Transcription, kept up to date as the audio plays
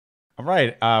All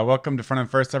right, welcome to Front End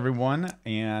First, everyone.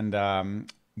 And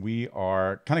we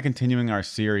are kind of continuing our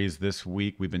series this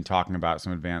week. We've been talking about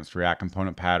some advanced React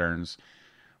component patterns.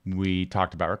 We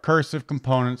talked about recursive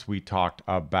components. We talked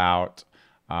about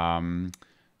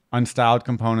unstyled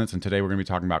components. And today we're going to be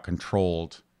talking about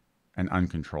controlled and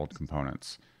uncontrolled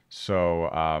components.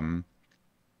 So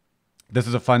this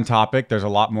is a fun topic. There's a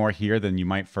lot more here than you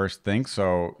might first think.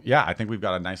 So yeah, I think we've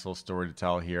got a nice little story to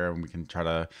tell here, and we can try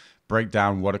to break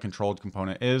down what a controlled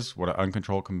component is, what an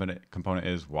uncontrolled component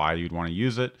is, why you'd want to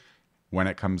use it, when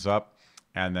it comes up.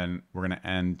 And then we're going to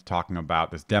end talking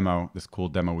about this demo, this cool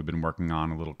demo we've been working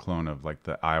on, a little clone of like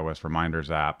the iOS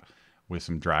reminders app with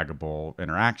some draggable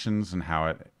interactions and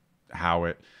how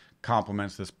it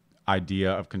complements this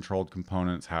idea of controlled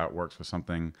components, how it works with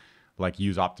something like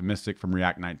use optimistic from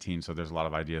React 19. So there's a lot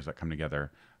of ideas that come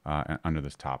together under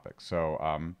this topic. So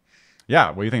yeah,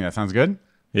 what do you think? That sounds good?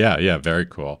 Yeah, very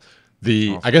cool.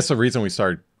 Awesome. I guess the reason we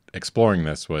started exploring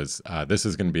this was this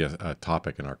is going to be a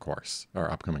topic in our course,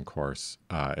 our upcoming course,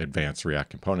 Advanced React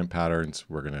Component Patterns.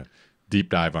 We're going to deep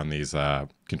dive on these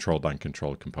controlled,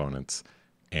 uncontrolled components,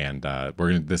 and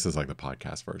this is like the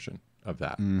podcast version of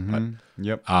that. Mm-hmm.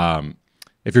 Yep.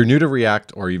 If you're new to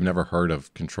React or you've never heard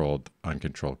of controlled,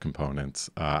 uncontrolled components,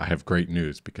 I have great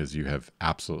news because you have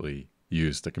absolutely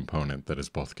used a component that is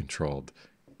both controlled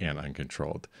and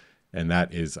uncontrolled. And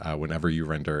that is whenever you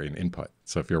render an input.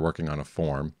 So if you're working on a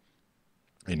form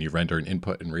and you render an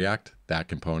input in React, that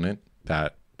component,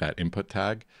 that input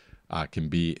tag can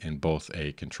be in both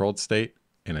a controlled state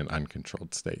and an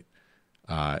uncontrolled state.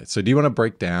 So do you want to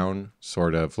break down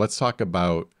sort of, let's talk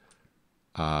about,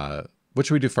 what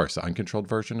should we do first? The uncontrolled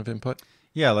version of input?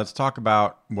 Yeah, let's talk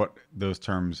about what those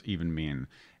terms even mean.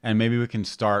 And maybe we can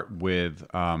start with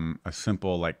a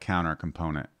simple like counter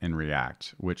component in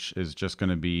React, which is just going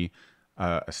to be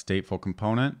a stateful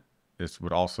component. This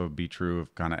would also be true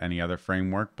of kind of any other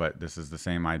framework, but this is the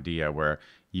same idea where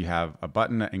you have a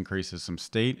button that increases some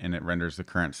state and it renders the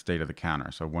current state of the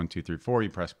counter. So 1, 2, 3, 4, you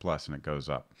press plus and it goes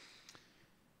up.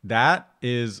 That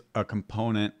is a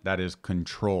component that is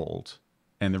controlled.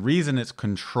 And the reason it's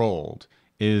controlled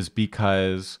is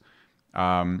because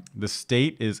the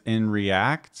state is in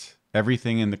React.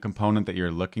 Everything in the component that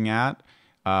you're looking at,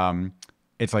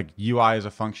 it's like UI as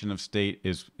a function of state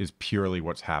is purely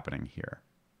what's happening here.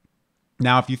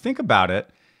 Now, if you think about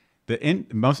it, the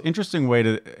most interesting way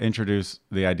to introduce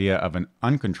the idea of an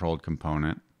uncontrolled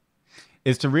component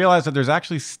is to realize that there's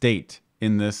actually state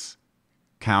in this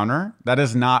counter that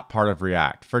is not part of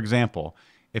React. For example,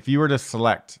 if you were to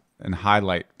select and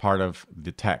highlight part of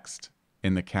the text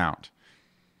in the count,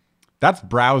 that's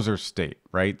browser state,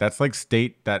 right? That's like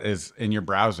state that is in your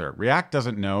browser. React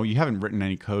doesn't know. You haven't written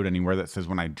any code anywhere that says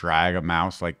when I drag a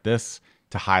mouse like this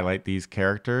to highlight these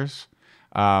characters.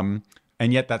 And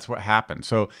yet that's what happens.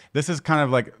 So this is kind of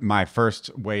like my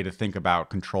first way to think about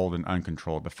controlled and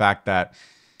uncontrolled. The fact that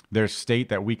there's state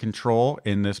that we control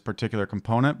in this particular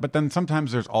component, but then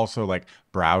sometimes there's also like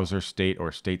browser state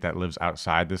or state that lives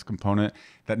outside this component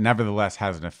that nevertheless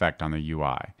has an effect on the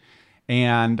UI.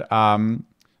 And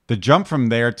the jump from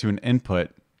there to an input,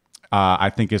 I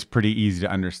think, is pretty easy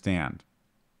to understand.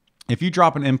 If you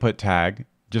drop an input tag,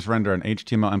 just render an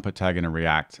HTML input tag in a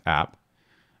React app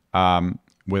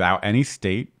without any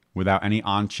state, without any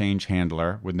on-change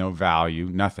handler, with no value,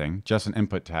 nothing, just an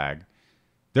input tag,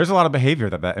 there's a lot of behavior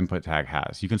that input tag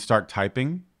has. You can start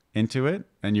typing into it,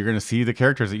 and you're going to see the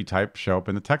characters that you type show up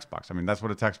in the text box. I mean, that's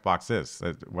what a text box is.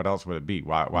 What else would it be?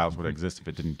 Why else would it exist if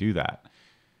it didn't do that?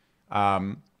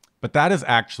 But that is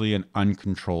actually an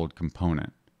uncontrolled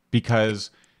component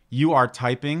because you are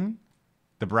typing,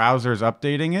 the browser is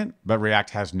updating it, but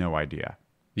React has no idea.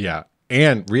 Yeah,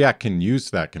 and React can use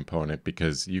that component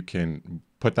because you can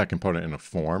put that component in a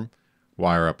form,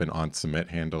 wire up an onSubmit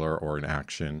handler or an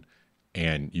action,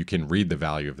 and you can read the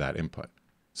value of that input.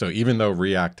 So even though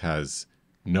React has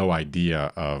no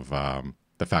idea of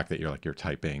the fact that you're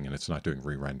typing and it's not doing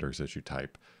re-renders as you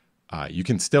type, you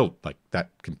can still, like, that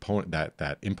component,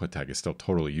 that input tag is still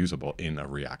totally usable in a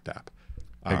React app.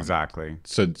 Exactly.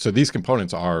 So these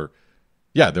components are,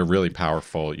 yeah, they're really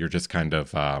powerful. You're just kind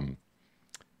of,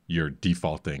 you're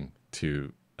defaulting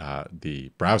to the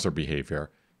browser behavior,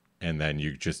 and then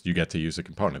you get to use the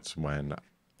components when...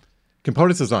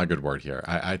 Components is not a good word here.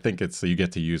 I think it's you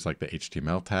get to use like the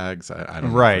HTML tags. I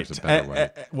don't know if there's a better way.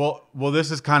 Well,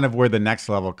 this is kind of where the next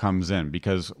level comes in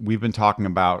because we've been talking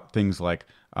about things like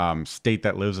state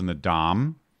that lives in the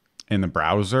DOM in the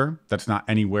browser. That's not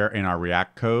anywhere in our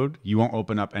React code. You won't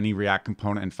open up any React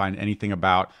component and find anything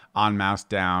about on mouse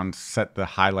down, set the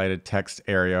highlighted text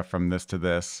area from this to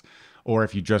this, Or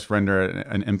if you just render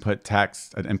an input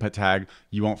text, an input tag,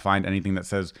 you won't find anything that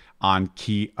says on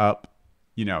key up,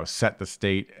 set the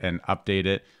state and update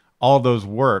it. All of those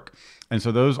work. And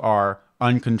so those are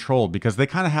uncontrolled because they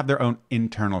kind of have their own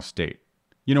internal state.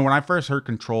 When I first heard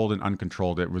controlled and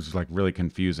uncontrolled, it was like really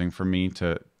confusing for me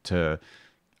to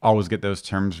always get those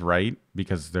terms right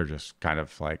because they're just kind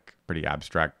of like pretty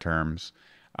abstract terms.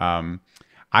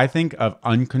 I think of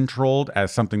uncontrolled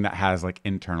as something that has like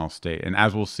internal state. And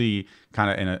as we'll see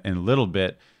kind of in a little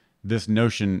bit, this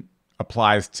notion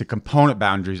applies to component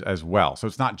boundaries as well. So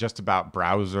it's not just about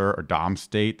browser or DOM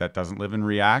state that doesn't live in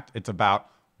React. It's about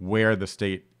where the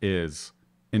state is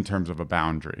in terms of a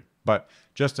boundary. But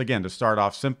just again, to start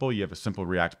off simple, you have a simple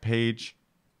React page.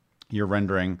 You're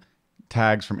rendering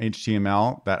tags from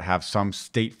HTML that have some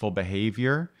stateful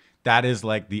behavior. That is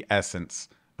like the essence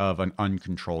of an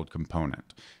uncontrolled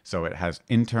component. So it has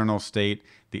internal state.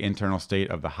 The internal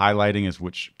state of the highlighting is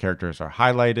which characters are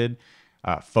highlighted.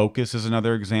 Focus is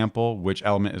another example. Which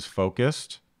element is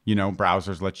focused?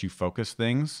 Browsers let you focus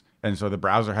things. And so the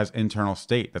browser has internal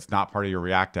state that's not part of your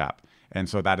React app. And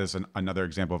so that is another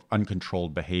example of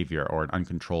uncontrolled behavior or an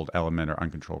uncontrolled element or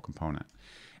uncontrolled component.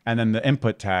 And then the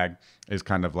input tag is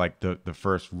kind of like the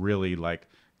first really like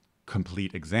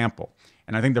complete example.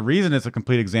 And I think the reason it's a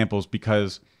complete example is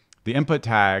because the input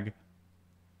tag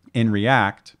in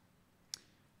React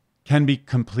can be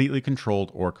completely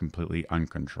controlled or completely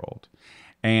uncontrolled.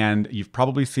 And you've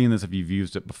probably seen this if you've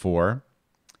used it before.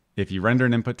 If you render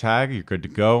an input tag, you're good to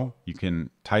go. You can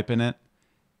type in it.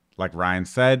 Like Ryan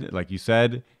said, like you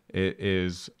said, it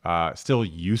is still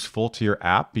useful to your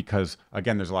app because,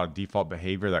 again, there's a lot of default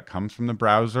behavior that comes from the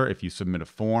browser. If you submit a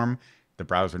form, the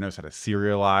browser knows how to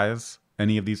serialize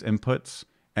any of these inputs.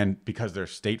 And because they're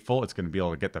stateful, it's going to be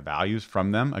able to get the values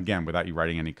from them, again, without you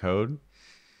writing any code.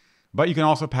 But you can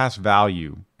also pass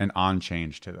value and on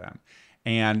change to them.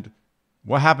 And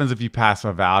what happens if you pass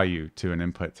a value to an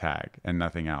input tag and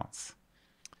nothing else?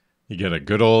 You get a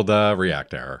good old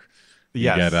React error. You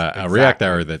Yes, get a exactly. React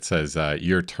error that says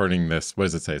you're turning this, what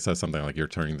does it say? It says something like you're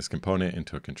turning this component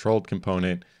into a controlled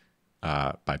component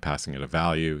by passing it a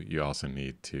value. You also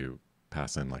need to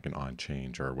pass in like an on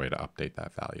change or a way to update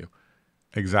that value.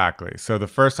 Exactly. So the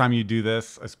first time you do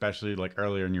this, especially like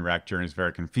earlier in your React journey, is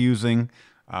very confusing.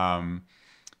 The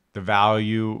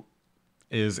value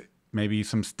is maybe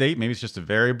some state, maybe it's just a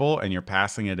variable and you're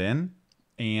passing it in.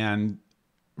 And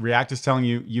React is telling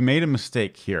you, you made a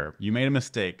mistake here. You made a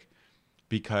mistake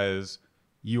because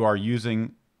you are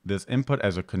using this input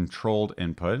as a controlled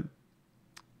input.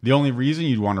 The only reason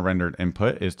you'd want to render an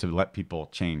input is to let people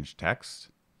change text.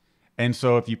 And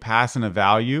so if you pass in a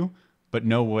value, but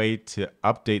no way to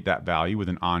update that value with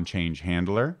an on-change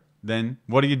handler, then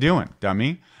what are you doing,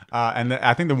 dummy?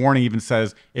 I think the warning even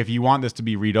says, if you want this to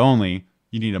be read-only,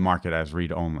 you need to mark it as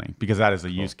read-only because that is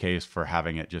a use case for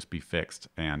having it just be fixed.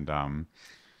 And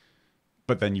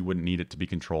but then you wouldn't need it to be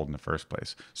controlled in the first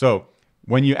place. So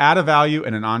when you add a value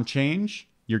and an on-change,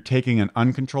 you're taking an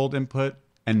uncontrolled input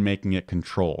and making it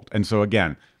controlled. And so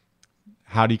again,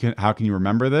 how can you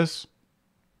remember this?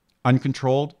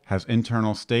 Uncontrolled has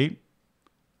internal state.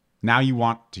 Now you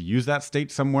want to use that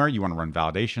state somewhere. You want to run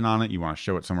validation on it. You want to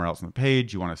show it somewhere else on the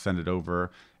page. You want to send it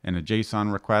over in a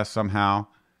JSON request somehow.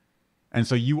 And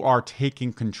so you are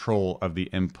taking control of the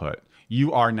input.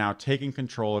 You are now taking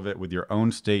control of it with your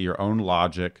own state, your own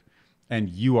logic, and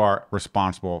you are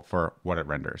responsible for what it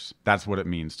renders. That's what it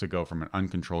means to go from an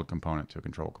uncontrolled component to a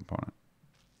controlled component.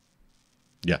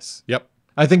 Yes. Yep.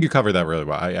 I think you covered that really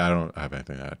well. I don't have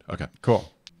anything to add. Okay.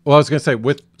 Cool. Well, I was going to say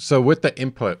with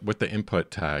the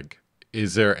input tag,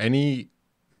 is there any,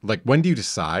 like, when do you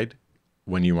decide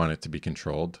when you want it to be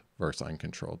controlled versus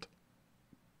uncontrolled?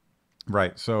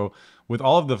 Right. So with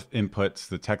all of the inputs,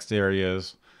 the text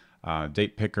areas,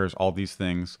 date pickers, all these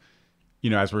things,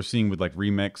 as we're seeing with like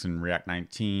Remix and React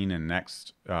 19 and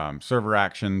Next server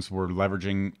actions, we're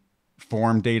leveraging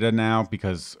form data now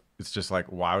because it's just like,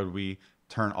 why would we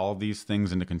turn all of these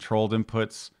things into controlled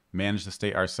inputs, manage the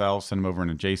state ourselves, send them over in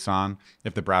a JSON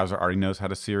if the browser already knows how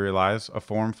to serialize a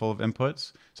form full of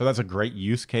inputs? So that's a great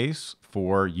use case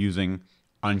for using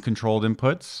uncontrolled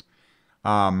inputs.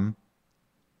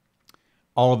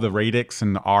 All of the radix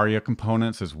and the ARIA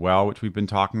components as well, which we've been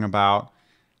talking about,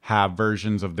 have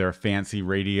versions of their fancy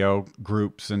radio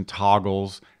groups and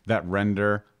toggles that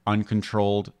render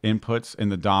uncontrolled inputs in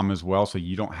the DOM as well. So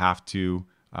you don't have to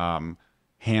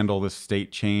handle the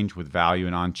state change with value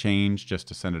and on change just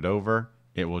to send it over.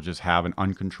 It will just have an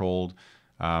uncontrolled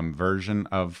version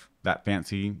of that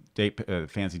fancy date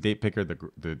picker,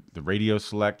 the radio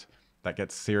select that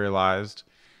gets serialized.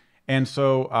 And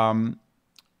so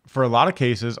for a lot of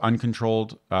cases,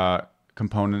 uncontrolled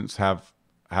components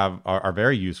are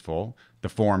very useful. The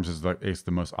forms is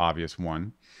the most obvious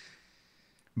one.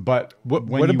 But when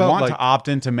What you about want to like, opt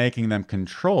into making them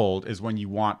controlled is when you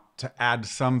want to add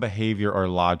some behavior or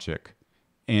logic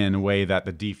in a way that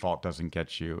the default doesn't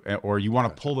get you, or you want to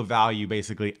gotcha. pull the value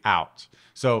basically out.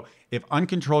 So if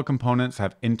uncontrolled components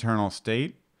have internal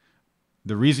state,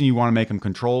 the reason you want to make them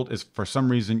controlled is for some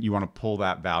reason you want to pull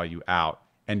that value out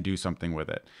and do something with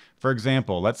it. For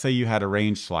example, let's say you had a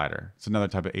range slider. It's another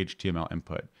type of HTML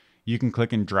input. You can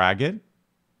click and drag it.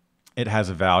 It has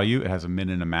a value. It has a min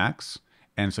and a max.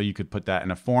 And so you could put that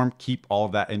in a form, keep all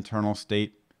of that internal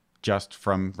state just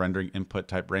from rendering input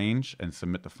type range and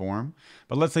submit the form.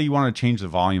 But let's say you want to change the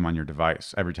volume on your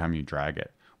device every time you drag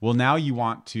it. Well, now you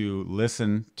want to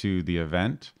listen to the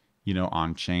event,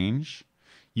 on change.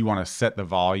 You want to set the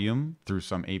volume through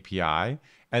some API.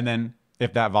 And then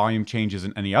if that volume changes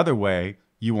in any other way,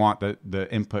 you want the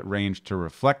input range to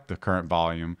reflect the current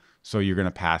volume. So you're going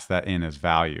to pass that in as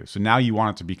value. So now you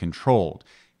want it to be controlled.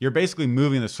 You're basically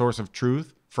moving the source of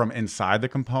truth from inside the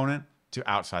component to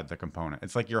outside the component.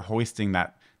 It's like you're hoisting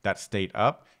that state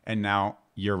up, and now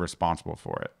you're responsible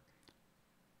for it.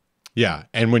 Yeah,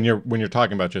 and when you're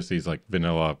talking about just these like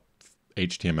vanilla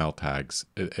HTML tags,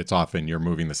 it's often you're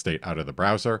moving the state out of the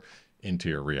browser into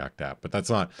your React app. But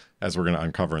that's not, as we're going to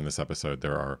uncover in this episode,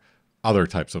 there are other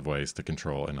types of ways to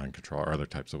control and uncontrol, or other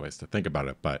types of ways to think about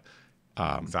it. But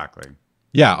Exactly.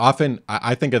 yeah, often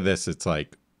I think of this, it's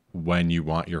like when you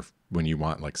want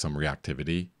like some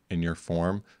reactivity in your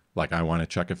form, like I want to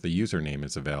check if the username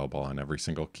is available on every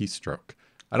single keystroke.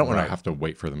 I don't want to Right. have to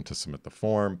wait for them to submit the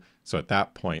form. So at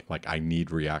that point, like I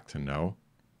need React to know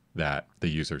that the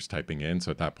user's typing in. So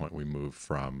at that point, we move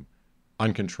from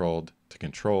uncontrolled to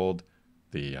controlled.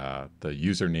 The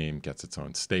username gets its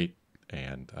own state,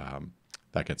 and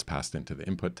that gets passed into the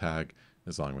input tag,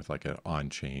 as long with like an on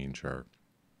change or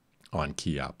on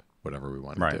key up, whatever we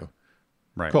want to Right. do.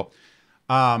 Right. Cool.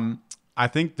 I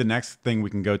think the next thing we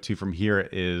can go to from here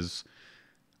is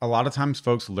a lot of times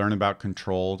folks learn about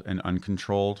controlled and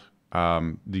uncontrolled,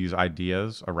 these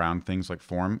ideas around things like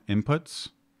form inputs.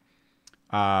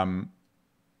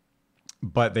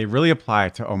 But they really apply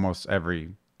to almost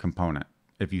every component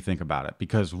if you think about it,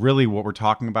 because really what we're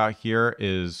talking about here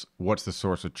is what's the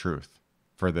source of truth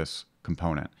for this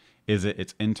component. Is it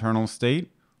its internal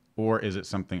state, or is it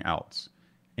something else?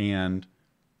 And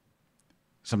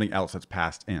something else that's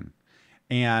passed in.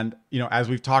 And, as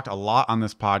we've talked a lot on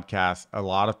this podcast, a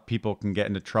lot of people can get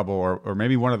into trouble, or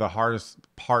maybe one of the hardest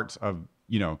parts of,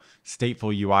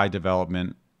 stateful UI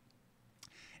development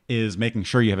is making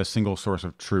sure you have a single source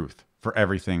of truth for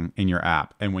everything in your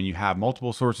app. And when you have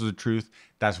multiple sources of truth,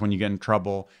 that's when you get in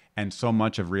trouble. And so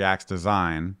much of React's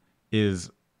design is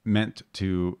meant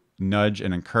to nudge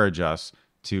and encourage us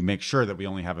to make sure that we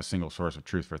only have a single source of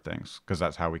truth for things, because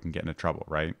that's how we can get into trouble,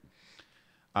 right?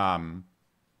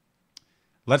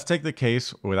 Let's take the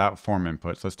case without form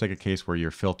inputs. Let's take a case where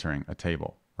you're filtering a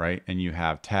table, right? And you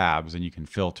have tabs, and you can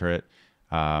filter it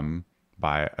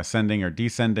by ascending or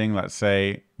descending. Let's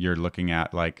say you're looking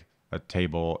at like a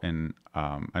table in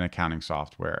an accounting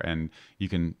software, and you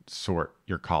can sort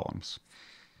your columns.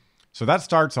 So that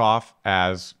starts off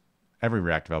as every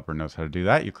React developer knows how to do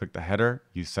that. You click the header,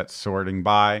 you set sorting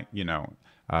by,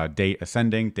 date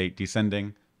ascending, date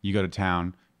descending. You go to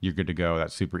town, you're good to go.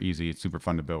 That's super easy. It's super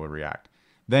fun to build with React.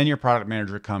 Then your product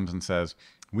manager comes and says,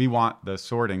 we want the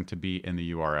sorting to be in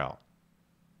the URL.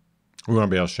 We want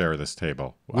to be able to share this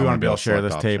table. We want to be able to share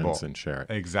this select table options and share it.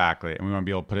 Exactly. And we want to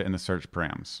be able to put it in the search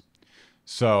params.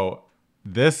 So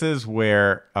this is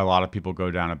where a lot of people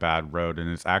go down a bad road, and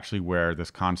it's actually where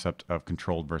this concept of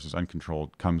controlled versus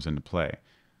uncontrolled comes into play.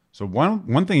 So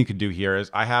one thing you could do here is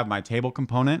I have my table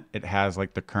component. It has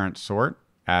like the current sort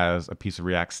as a piece of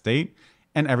React state.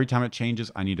 And every time it changes,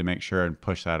 I need to make sure and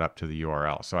push that up to the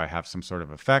URL. So I have some sort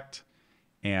of effect,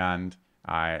 and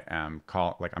I'm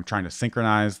trying to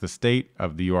synchronize the state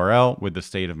of the URL with the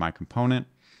state of my component.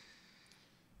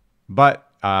 But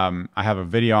I have a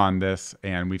video on this,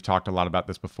 and we've talked a lot about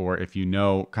this before. If you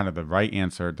know kind of the right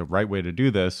answer, the right way to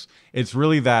do this, it's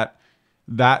really that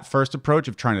first approach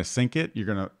of trying to sync it, you're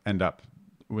going to end up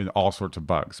with all sorts of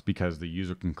bugs, because the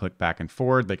user can click back and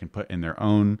forward. They can put in their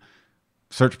own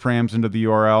search params into the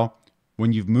URL.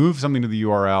 When you've moved something to the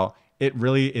URL, it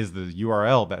really is the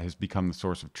URL that has become the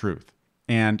source of truth.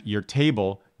 And your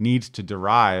table needs to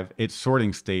derive its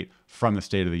sorting state from the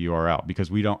state of the URL,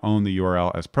 because we don't own the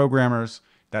URL as programmers.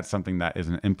 That's something that is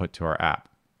an input to our app.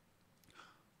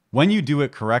 When you do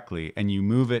it correctly and you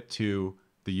move it to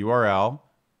the URL,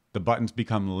 the buttons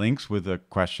become links with a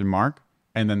question mark,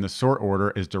 and then the sort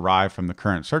order is derived from the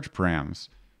current search params,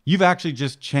 you've actually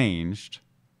just changed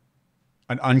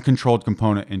an uncontrolled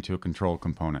component into a controlled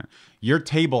component. Your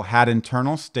table had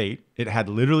internal state. It had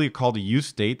literally called a use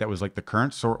state that was like the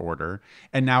current sort order,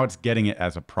 and now it's getting it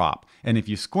as a prop. And if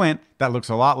you squint, that looks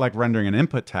a lot like rendering an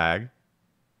input tag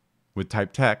with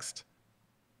type text,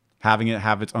 having it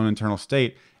have its own internal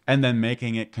state, and then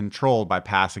making it controlled by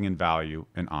passing in value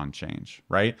and on change,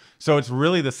 right? So it's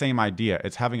really the same idea.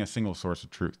 It's having a single source of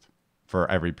truth for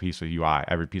every piece of UI,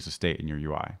 every piece of state in your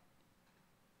UI.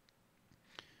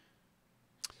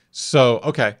 So,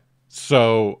 okay.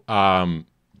 So,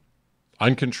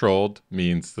 uncontrolled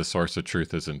means the source of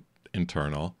truth is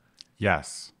internal.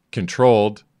 Yes.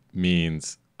 Controlled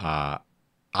means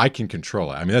I can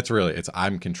control it. I mean, that's really,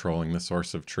 I'm controlling the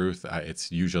source of truth. It's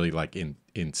usually like in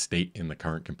state in the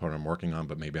current component I'm working on,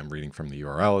 but maybe I'm reading from the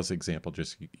URL as example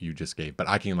you just gave. But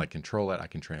I can like control it. I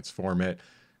can transform it.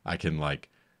 I can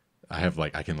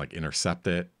intercept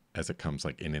it as it comes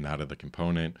like in and out of the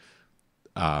component.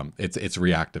 It's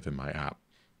reactive in my app.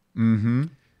 Mm-hmm.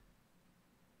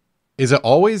 Is it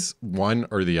always one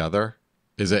or the other?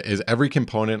 Is every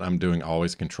component I'm doing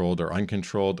always controlled or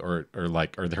uncontrolled, or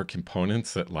like are there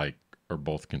components that like are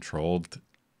both controlled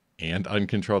and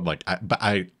uncontrolled?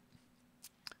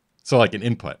 So like an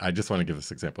input, I just want to give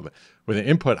this example. With an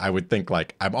input, I would think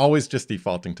like I'm always just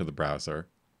defaulting to the browser,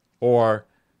 or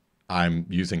I'm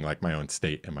using like my own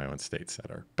state and my own state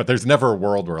setter. But there's never a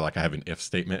world where like I have an if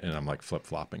statement and I'm like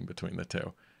flip-flopping between the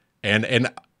two. And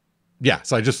yeah,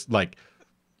 so I just like,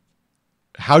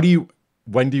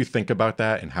 when do you think about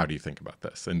that, and how do you think about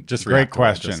this? And just Great react to what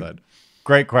I just question. said.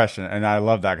 Great question. And I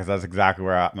love that because that's exactly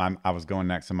where I was going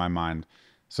next in my mind.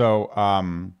 So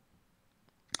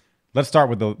let's start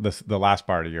with the last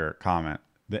part of your comment,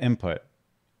 the input.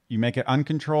 You make it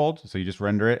uncontrolled, so you just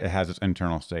render it. It has its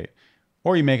internal state.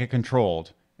 Or you make it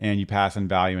controlled and you pass in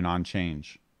value and on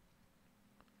change.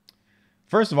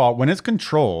 First of all, when it's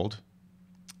controlled,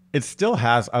 it still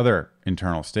has other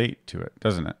internal state to it,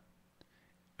 doesn't it?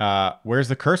 Where's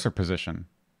the cursor position?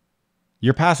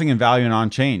 You're passing in value and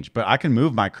on change, but I can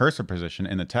move my cursor position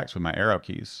in the text with my arrow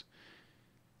keys.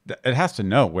 It has to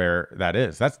know where that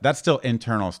is. That's still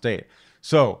internal state.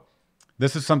 So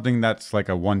this is something that's like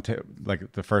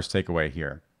like the first takeaway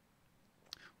here.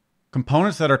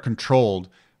 Components that are controlled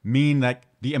mean that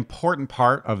the important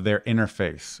part of their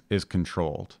interface is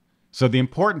controlled. So the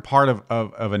important part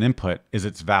of an input is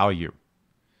its value.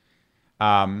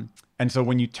 And so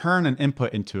when you turn an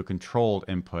input into a controlled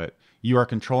input, you are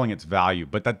controlling its value.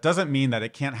 But that doesn't mean that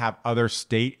it can't have other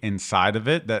state inside of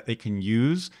it that it can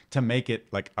use to make it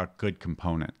like a good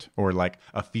component, or like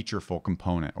a featureful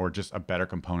component, or just a better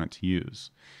component to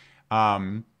use.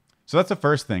 So that's the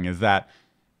first thing, is that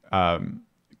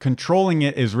controlling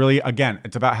it is really, again,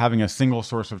 it's about having a single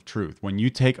source of truth. When you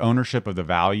take ownership of the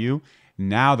value,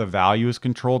 now the value is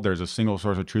controlled. There's a single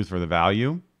source of truth for the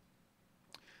value.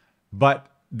 But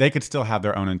they could still have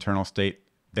their own internal state.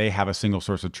 They have a single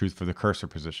source of truth for the cursor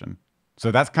position.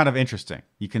 So that's kind of interesting.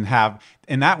 You can have,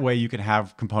 in that way, you can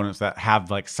have components that have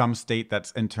like some state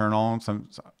that's internal, some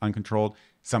uncontrolled,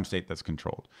 some state that's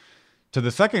controlled. To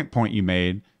the second point you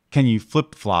made, can you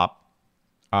flip-flop?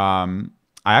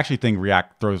 I actually think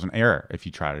React throws an error if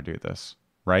you try to do this,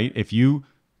 right? If you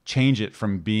change it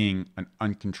from being an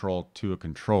uncontrolled to a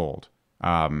controlled,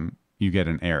 you get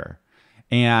an error.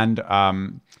 And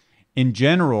in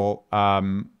general,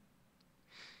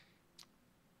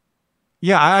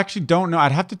 yeah, I actually don't know.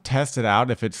 I'd have to test it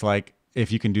out if it's like,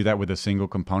 if you can do that with a single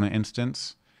component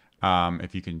instance.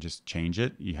 If you can just change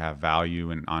it, you have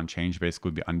value and on change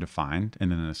basically be undefined,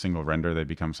 and then in a single render they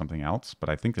become something else. But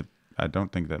I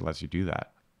don't think that lets you do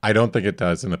that. I don't think it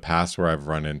does. In the past where I've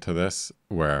run into this,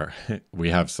 where we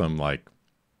have some like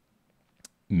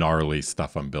gnarly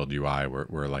stuff on build UI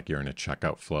where like you're in a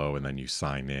checkout flow and then you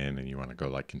sign in and you want to go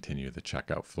like continue the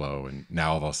checkout flow, and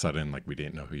now all of a sudden like we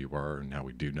didn't know who you were and now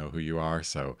we do know who you are.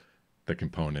 So the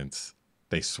components,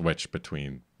 they switch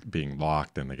between being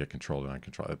locked and they get controlled and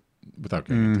uncontrolled, without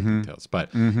getting into details.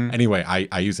 But anyway,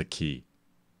 I use a key.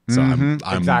 So I'm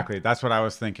exactly, that's what I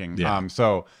was thinking. Yeah.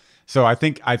 So I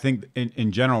think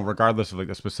in general, regardless of like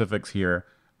the specifics here,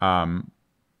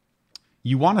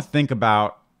 you want to think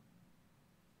about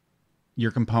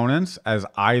your components as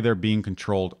either being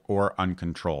controlled or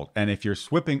uncontrolled. And if you're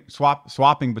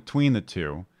swapping between the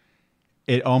two,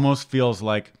 it almost feels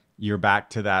like you're back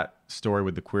to that story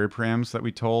with the query params that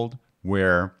we told,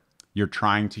 where you're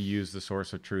trying to use the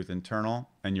source of truth internal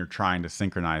and you're trying to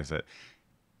synchronize it.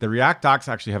 The React docs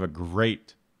actually have a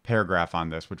great paragraph on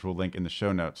this, which we'll link in the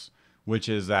show notes, which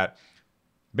is that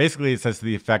basically it says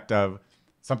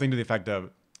something to the effect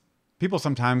of, people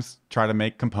sometimes try to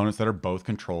make components that are both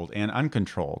controlled and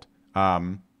uncontrolled.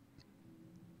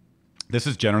 This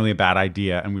is generally a bad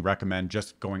idea, and we recommend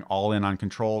just going all in on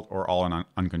controlled or all in on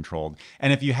uncontrolled.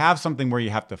 And if you have something where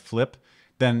you have to flip,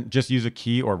 then just use a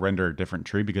key or render a different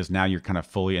tree, because now you're kind of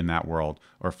fully in that world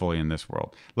or fully in this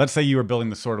world. Let's say you were building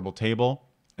the sortable table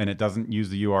and it doesn't use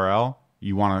the URL.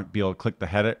 You want to be able to click the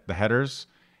headers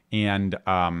and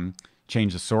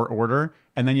change the sort order.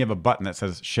 And then you have a button that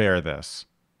says share this.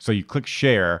 So you click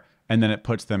share and then it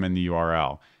puts them in the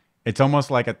URL. It's almost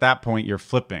like at that point you're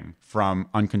flipping from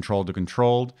uncontrolled to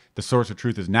controlled. The source of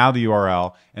truth is now the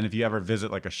URL. And if you ever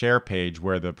visit like a share page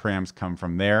where the params come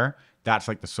from there, that's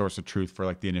like the source of truth for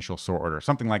like the initial sort order,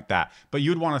 something like that. But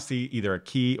you'd want to see either a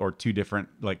key or two different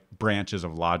like branches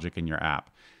of logic in your app.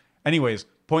 Anyways,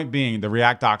 point being, the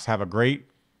React docs have a great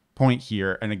point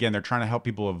here. And again, they're trying to help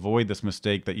people avoid this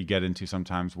mistake that you get into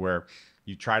sometimes, where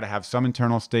you try to have some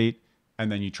internal state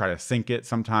and then you try to sync it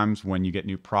sometimes when you get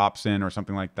new props in or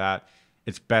something like that.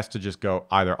 It's best to just go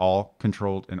either all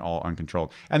controlled and all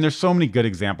uncontrolled. And there's so many good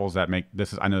examples that make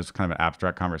this, I know it's kind of an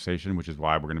abstract conversation, which is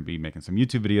why we're going to be making some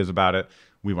YouTube videos about it.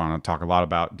 We want to talk a lot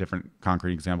about different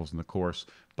concrete examples in the course,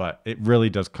 but it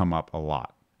really does come up a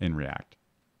lot in React.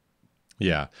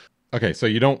 Yeah. Okay, so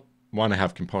you don't want to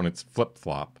have components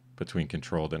flip-flop between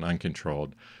controlled and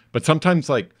uncontrolled, but sometimes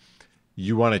like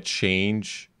you want to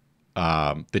change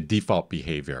the default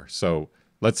behavior. So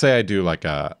let's say I do like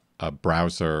a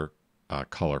browser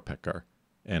color picker,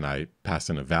 and I pass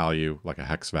in a value, like a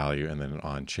hex value, and then an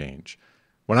on change.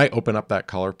 When I open up that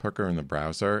color picker in the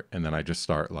browser, and then I just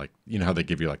start like, you know how they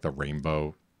give you like the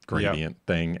rainbow gradient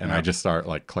thing, and I just start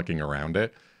like clicking around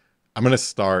it, I'm going to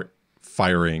start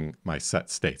firing my set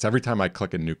states. Every time I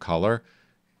click a new color,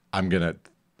 I'm going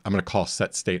to call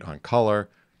set state on color.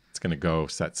 It's going to go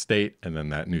set state, and then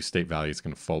that new state value is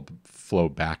going to flow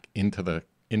back into the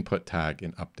input tag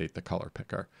and update the color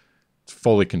picker. It's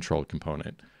fully controlled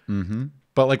component. Mm-hmm.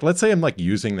 But like, let's say I'm like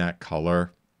using that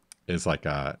color as like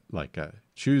a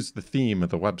choose the theme of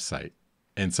the website.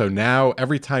 And so now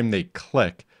every time they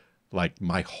click, like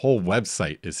my whole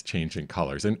website is changing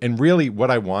colors. And really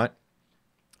what I want,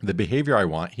 the behavior I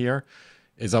want here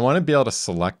is I want to be able to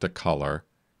select a color.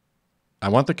 I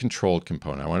want the controlled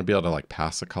component. I want to be able to like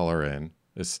pass a color in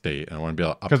as state, and I want to be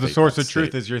able to update because the source of state.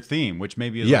 truth is your theme, which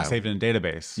maybe is like saved in a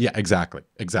database. Yeah, exactly.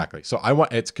 So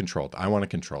it's controlled. I want to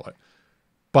control it.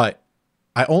 But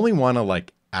I only want to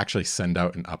like actually send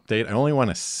out an update. I only want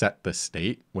to set the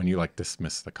state when you like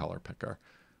dismiss the color picker.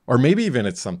 Or maybe even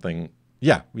it's something,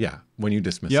 when you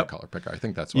dismiss the color picker. I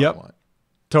think that's what I want.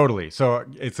 Totally. So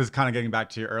it's just kind of getting back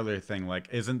to your earlier thing. Like,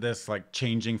 isn't this like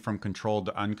changing from controlled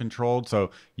to uncontrolled?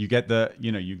 So you get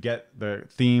the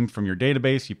theme from your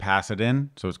database, you pass it in,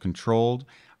 so it's controlled.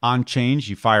 On change,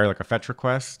 you fire like a fetch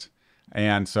request.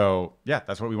 And so,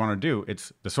 that's what we want to do.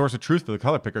 It's the source of truth for the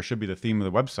color picker should be the theme of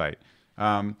the website.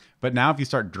 But now if you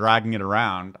start dragging it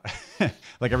around,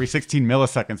 like every 16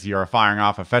 milliseconds, you're firing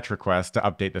off a fetch request to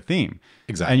update the theme.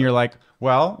 Exactly. And you're like,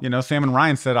 well, Sam and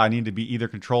Ryan said I need to be either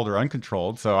controlled or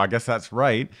uncontrolled. So I guess that's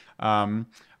right.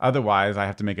 Otherwise I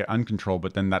have to make it uncontrolled,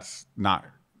 but then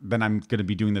then I'm going to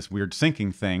be doing this weird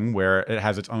syncing thing where it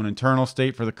has its own internal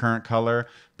state for the current color,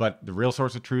 but the real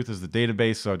source of truth is the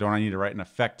database. So don't I need to write an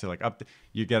effect to like update?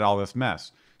 You get all this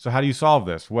mess. So how do you solve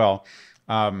this? Well,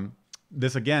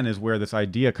 this again is where this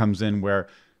idea comes in, where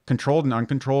controlled and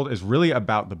uncontrolled is really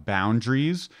about the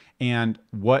boundaries and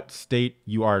what state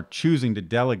you are choosing to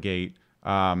delegate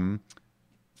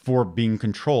for being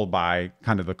controlled by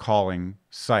kind of the calling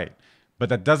site. But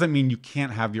that doesn't mean you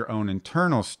can't have your own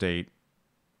internal state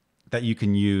that you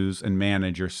can use and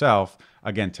manage yourself,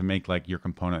 again, to make like your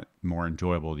component more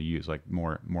enjoyable to use, like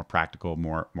more practical,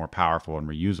 more powerful and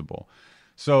reusable.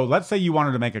 So let's say you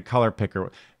wanted to make a color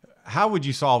picker. How would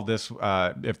you solve this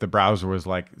if the browser was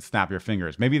like snap your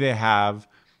fingers? Maybe they have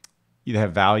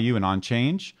value and on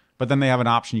change, but then they have an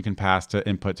option you can pass to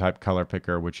input type color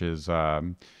picker, which is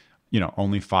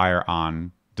only fire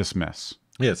on dismiss.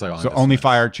 Yeah, it's like so only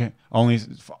fire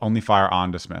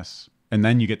on dismiss, and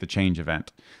then you get the change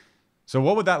event. So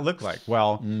what would that look like?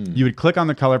 Well, you would click on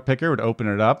the color picker, would open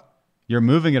it up. You're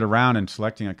moving it around and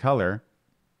selecting a color,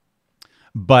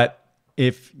 but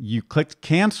if you clicked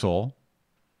cancel,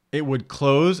 it would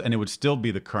close and it would still be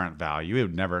the current value. It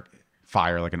would never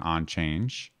fire like an on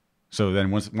change. So then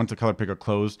once the color picker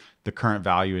closed, the current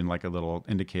value in like a little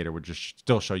indicator would just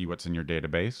still show you what's in your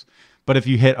database. But if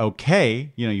you hit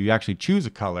OK, you actually choose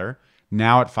a color.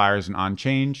 Now it fires an on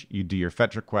change. You do your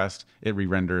fetch request. It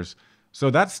re-renders. So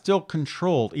that's still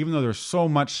controlled, even though there's so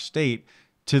much state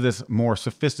to this more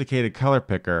sophisticated color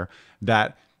picker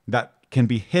that can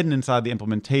be hidden inside the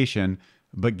implementation.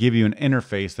 but give you an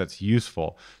interface that's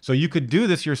useful. So you could do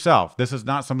this yourself. This is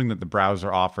not something that the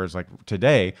browser offers like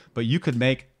today, but you could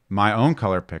make my own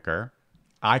color picker.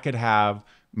 I could have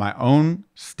my own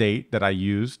state that I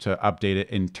use to update it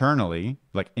internally,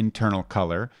 like internal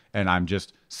color, and I'm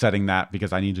just setting that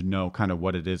because I need to know kind of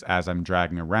what it is as I'm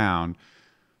dragging around.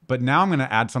 But now I'm going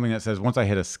to add something that says once I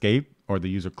hit escape or the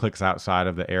user clicks outside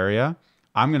of the area,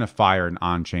 I'm going to fire an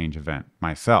on-change event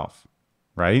myself,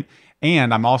 right?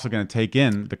 And I'm also going to take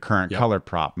in the current color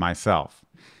prop myself.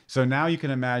 So now you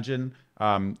can imagine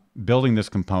building this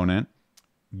component,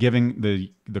 giving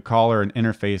the caller an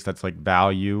interface that's like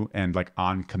value and like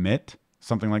on commit,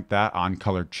 something like that, on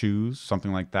color choose,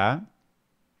 something like that.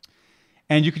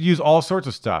 And you could use all sorts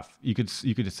of stuff. You could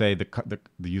say the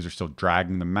user's still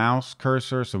dragging the mouse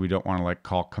cursor, so we don't want to like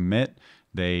call commit.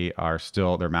 Their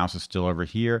mouse is still over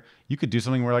here. You could do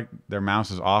something where like their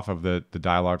mouse is off of the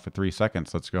dialog for 3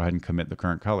 seconds. Let's go ahead and commit the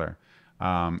current color.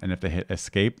 And if they hit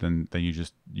escape, then you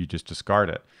just discard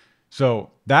it.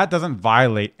 So that doesn't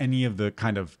violate any of the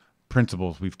kind of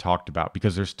principles we've talked about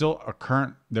because there's still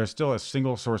a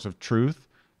single source of truth.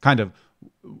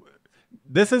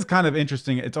 This is kind of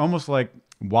interesting. It's almost like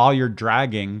while you're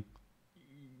dragging,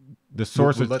 the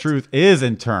source of truth is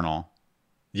internal.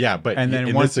 Yeah, but and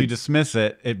then once you dismiss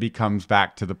it, it becomes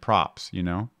back to the props, you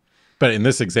know? But in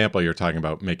this example, you're talking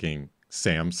about making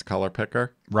Sam's color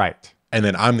picker. Right. And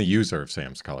then I'm the user of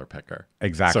Sam's color picker.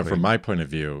 Exactly. So from my point of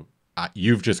view,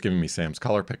 you've just given me Sam's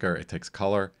color picker. It takes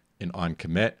color and on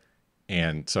commit.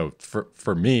 And so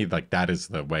for me, like that is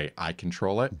the way I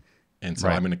control it. And so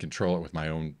I'm going to control it with my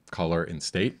own color and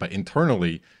state. But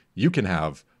internally, you can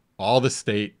have all the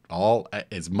state,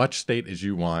 as much state as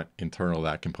you want internal to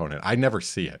that component. I never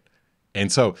see it.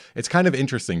 And so it's kind of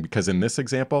interesting because in this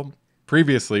example,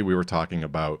 previously we were talking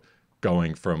about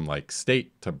going from like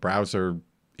state to browser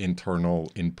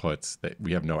internal inputs that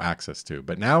we have no access to.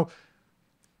 But now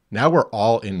we're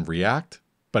all in React,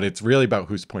 but it's really about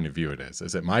whose point of view it is.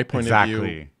 Is it my point of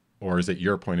view? Or is it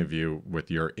your point of view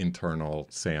with your internal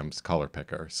Sam's color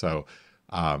picker? So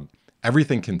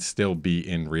everything can still be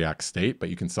in React state, but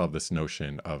you can still have this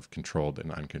notion of controlled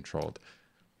and uncontrolled.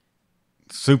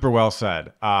 Super well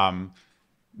said.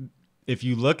 If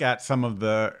you look at some of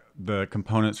the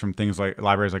components from things like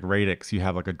libraries like Radix, you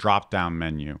have like a drop-down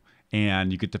menu,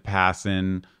 and you get to pass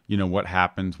in, what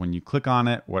happens when you click on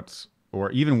it, or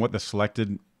even what the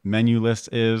selected menu list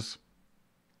is.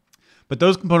 But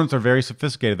those components are very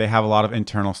sophisticated. They have a lot of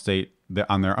internal state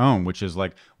on their own, which is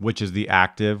the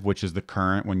active, which is the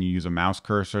current. When you use a mouse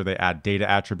cursor, they add data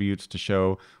attributes to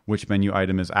show which menu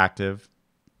item is active.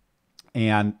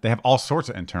 And they have all sorts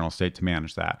of internal state to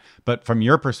manage that. But from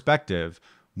your perspective,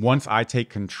 once I take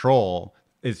control,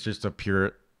 it's just a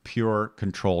pure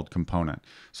controlled component.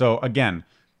 So again,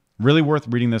 really worth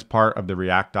reading this part of the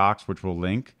React docs, which we'll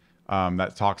link,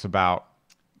 that talks about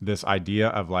this idea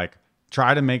of like,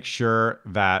 try to make sure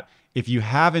that if you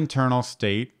have internal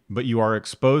state, but you are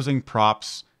exposing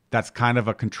props that's kind of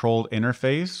a controlled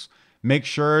interface, make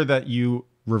sure that you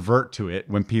revert to it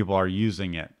when people are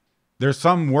using it. There's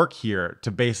some work here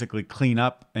to basically clean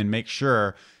up and make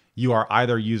sure you are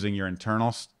either using your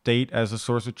internal state as a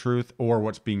source of truth or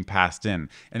what's being passed in.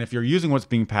 And if you're using what's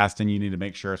being passed in, you need to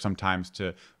make sure sometimes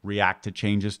to react to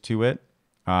changes to it,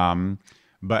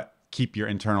 but keep your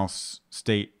internal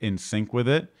state in sync with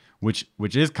it. Which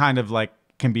is kind of like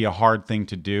can be a hard thing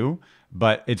to do,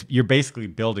 but you're basically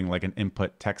building like an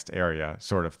input text area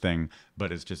sort of thing,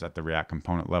 but it's just at the React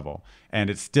component level. And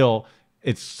it's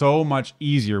so much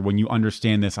easier when you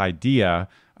understand this idea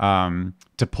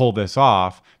to pull this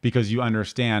off because you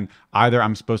understand either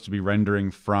I'm supposed to be rendering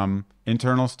from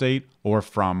internal state or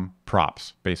from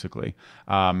props, basically.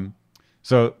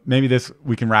 So maybe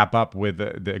we can wrap up with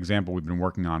the example we've been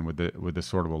working on with the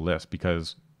sortable list,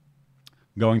 because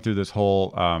going through this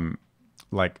whole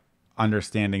like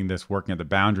understanding this, working at the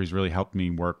boundaries, really helped me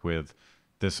work with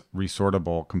this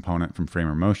resortable component from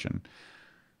Framer Motion.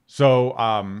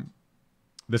 So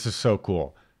this is so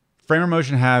cool. Framer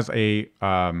Motion has a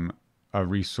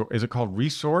is it called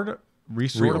reorder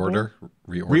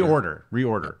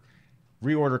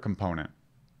component.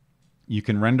 You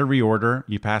can render reorder.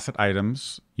 You pass it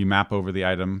items. You map over the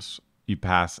items. You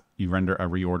render a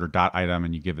reorder.item,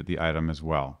 and you give it the item as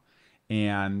well.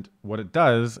 And what it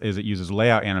does is it uses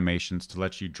layout animations to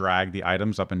let you drag the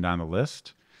items up and down the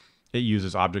list. It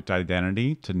uses object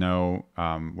identity to know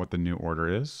what the new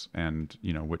order is and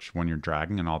which one you're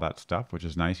dragging and all that stuff, which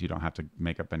is nice. You don't have to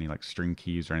make up any like string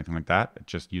keys or anything like that. It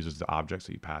just uses the objects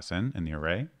that you pass in the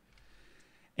array.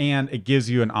 And it gives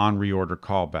you an on reorder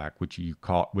callback, which you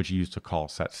use to call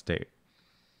set state.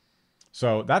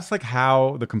 So that's like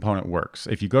how the component works.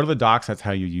 If you go to the docs, that's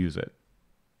how you use it.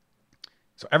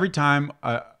 So every time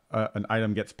an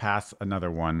item gets past another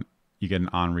one, you get an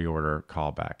on reorder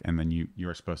callback, and then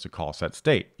you're supposed to call set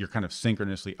state. You're kind of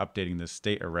synchronously updating this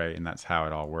state array, and that's how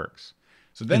it all works.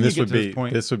 So then And you get to this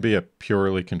point. this would be a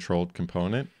purely controlled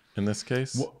component in this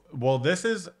case. Well,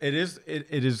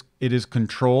 it is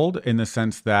controlled in the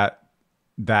sense that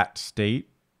that state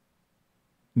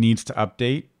needs to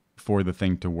update for the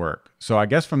thing to work. So I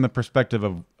guess from the perspective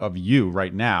of you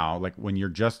right now, like when you're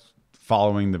just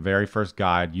following the very first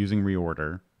guide using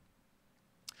reorder,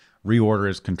 reorder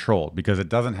is controlled because it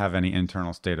doesn't have any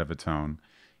internal state of its own.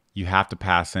 You have to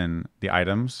pass in the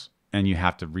items and you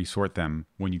have to resort them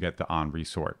when you get the on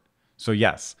resort. So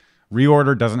yes,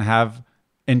 reorder doesn't have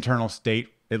internal state,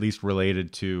 at least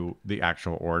related to the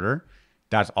actual order.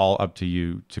 That's all up to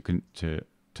you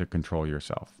to control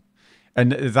yourself.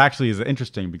 And it's actually is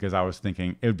interesting because I was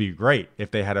thinking it would be great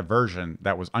if they had a version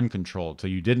that was uncontrolled, so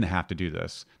you didn't have to do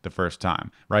this the first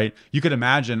time, right? You could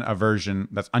imagine a version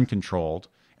that's uncontrolled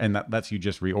and that lets you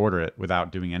just reorder it without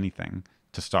doing anything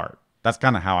to start. That's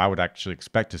kind of how I would actually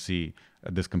expect to see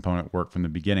this component work from the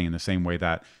beginning, in the same way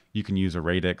that you can use a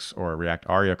radix or a React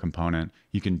Aria component.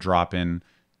 You can drop in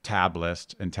tab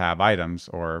list and tab items,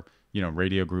 or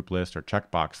radio group list or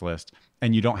checkbox list,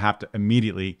 and you don't have to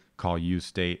immediately call use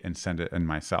state and send it in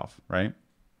myself, right?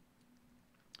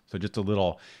 So just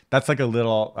that's like a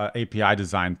little API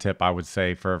design tip, I would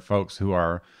say, for folks who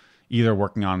are either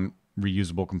working on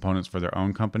reusable components for their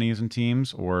own companies and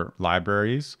teams or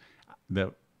libraries.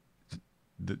 The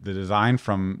design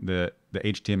from the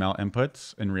HTML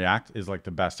inputs in React is like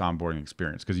the best onboarding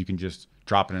experience, because you can just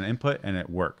drop in an input and it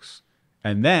works.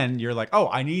 And then you're like, oh,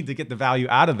 I need to get the value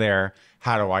out of there.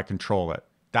 How do I control it?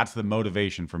 That's the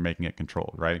motivation for making it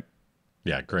controlled, right?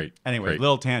 Yeah, great. Anyway, great.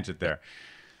 Little tangent there.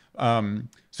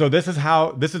 So this is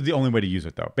the only way to use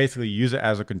it, though. Basically, use it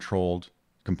as a controlled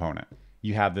component.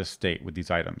 You have this state with these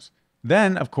items.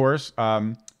 Then, of course,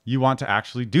 you want to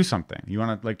actually do something. You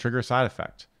want to like trigger a side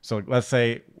effect. So let's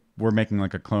say we're making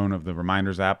like a clone of the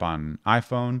reminders app on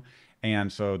iPhone.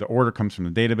 And so the order comes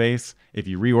from the database. If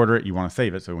you reorder it, you want to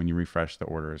save it, so when you refresh, the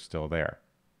order is still there.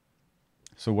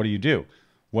 So what do?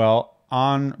 Well,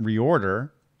 on reorder,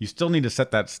 you still need to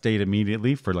set that state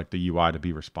immediately for like the UI to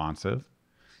be responsive.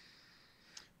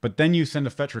 But then you send a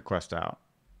fetch request out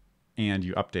and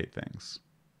you update things.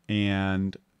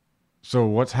 And so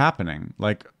what's happening?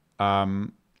 Like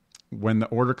when the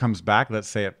order comes back, let's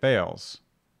say it fails.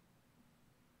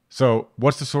 So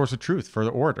what's the source of truth for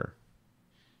the order?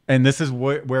 And this is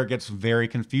where it gets very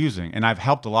confusing. And I've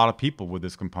helped a lot of people with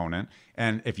this component.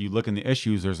 And if you look in the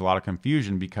issues, there's a lot of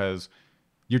confusion because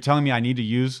you're telling me I need to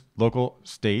use local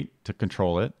state to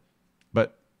control it,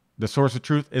 but the source of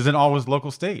truth isn't always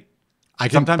local state.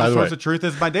 Sometimes the source of truth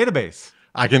is my database.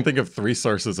 I can think of 3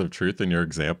 sources of truth in your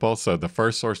example. So the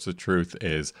first source of truth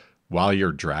is while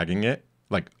you're dragging it,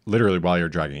 like literally while you're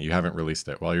dragging it, you haven't released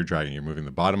it. While you're dragging, you're moving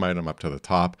the bottom item up to the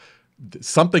top.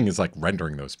 Something is like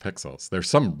rendering those pixels. There's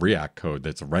some React code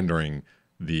that's rendering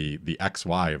the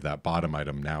XY of that bottom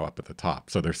item now up at the top.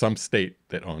 So there's some state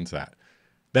that owns that.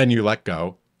 Then you let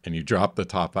go and you drop the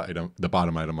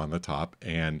bottom item on the top,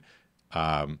 and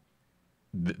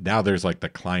now there's like the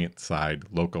client side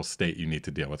local state you need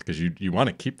to deal with, because you want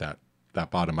to keep that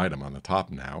bottom item on the top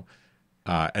now.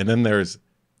 And then there's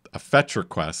a fetch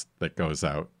request that goes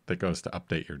out that goes to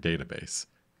update your database.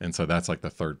 And so that's like the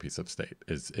third piece of state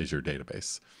is your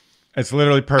database. It's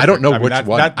literally perfect. I don't know which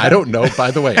one. I don't know,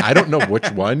 by the way, I don't know which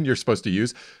one you're supposed to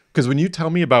use. Because when you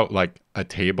tell me about like a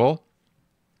table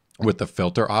with the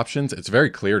filter options, it's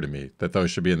very clear to me that those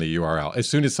should be in the URL. As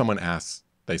soon as someone asks,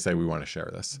 they say, we want to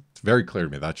share this. It's very clear to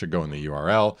me that should go in the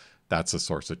URL. That's the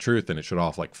source of truth. And it should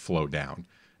all like flow down.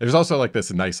 There's also like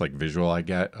this nice like visual I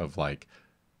get of like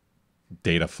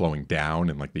data flowing down,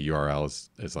 and like the URL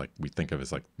is like we think of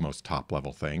as like most top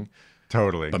level thing.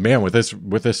 Totally. But man, with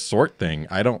this sort thing,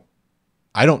 I don't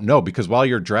know, because while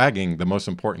you're dragging, the most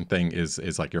important thing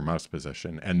is like your mouse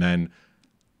position. And then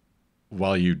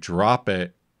while you drop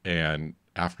it and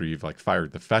after you've like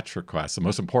fired the fetch request, the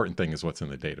most important thing is what's in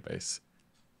the database.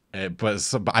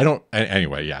 But I don't,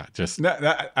 anyway, yeah, just.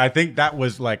 I think that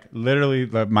was like literally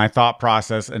my thought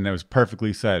process, and it was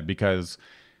perfectly said, because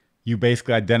you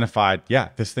basically identified, yeah,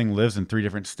 this thing lives in 3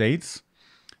 different states.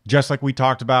 Just like we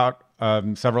talked about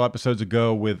several episodes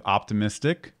ago with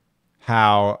optimistic,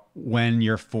 how when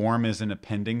your form is in a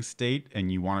pending state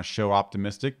and you want to show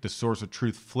optimistic, the source of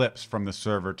truth flips from the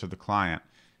server to the client.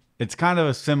 It's kind of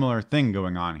a similar thing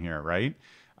going on here, right?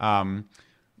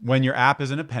 When your app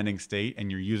is in a pending state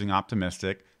and you're using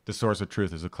optimistic, the source of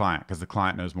truth is the client because the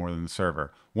client knows more than the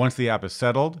server. Once the app is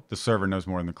settled, the server knows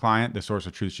more than the client. The source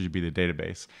of truth should be the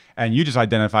database. And you just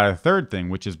identified a third thing,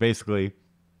 which is basically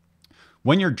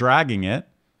when you're dragging it,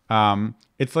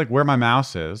 it's like where my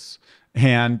mouse is.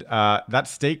 And that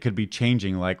state could be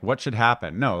changing. Like, what should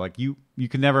happen? No, like you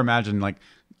could never imagine like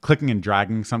clicking and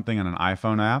dragging something on an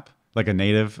iPhone app, like a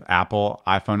native Apple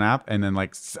iPhone app, and then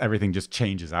like everything just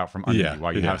changes out from under you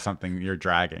while you have something you're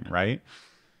dragging, right?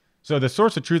 So the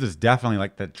source of truth is definitely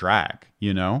like the drag,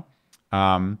 you know?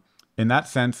 In that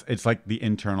sense, it's like the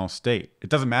internal state. It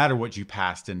doesn't matter what you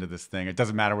passed into this thing. It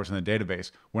doesn't matter what's in the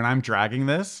database. When I'm dragging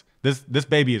this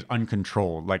baby is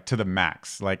uncontrolled, like to the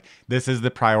max. Like this is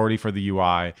the priority for the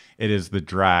UI. It is the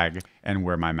drag and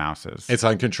where my mouse is. It's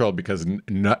uncontrolled because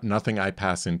nothing I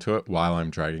pass into it while I'm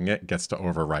dragging it gets to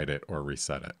overwrite it or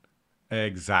reset it.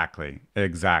 Exactly.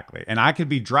 And I could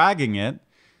be dragging it.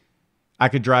 I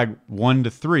could drag 1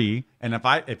 to 3. And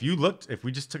if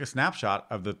we just took a snapshot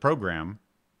of the program,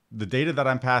 the data that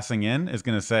I'm passing in is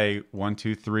going to say 1,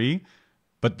 2, 3,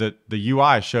 but the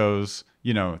UI shows,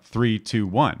 3, 2,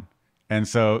 1. And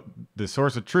so the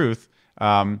source of truth,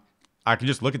 I can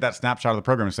just look at that snapshot of the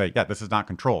program and say, yeah, this is not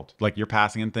controlled. Like you're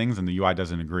passing in things and the UI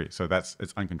doesn't agree. So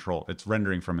it's uncontrolled. It's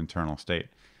rendering from internal state.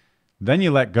 Then you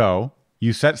let go,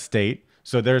 you set state.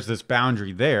 So there's this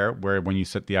boundary there where when you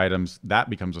set the items, that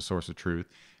becomes a source of truth.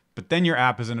 But then your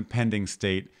app is in a pending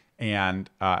state. And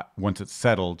once it's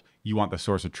settled, you want the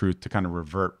source of truth to kind of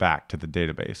revert back to the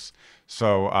database.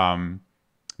 So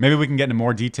maybe we can get into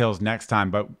more details next time,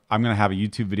 but I'm going to have a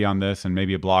YouTube video on this and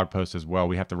maybe a blog post as well.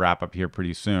 We have to wrap up here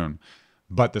pretty soon.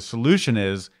 But the solution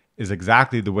is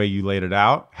exactly the way you laid it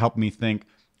out. Help me think,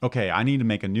 okay, I need to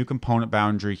make a new component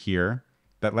boundary here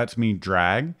that lets me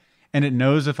drag. And it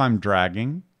knows if I'm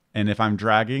dragging. And if I'm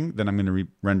dragging, then I'm going to be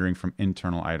rendering from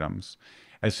internal items.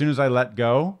 As soon as I let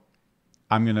go,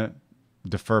 I'm going to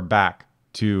defer back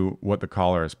to what the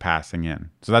caller is passing in.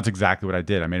 So that's exactly what I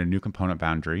did. I made a new component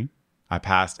boundary. I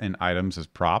passed in items as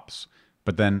props,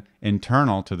 but then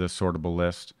internal to this sortable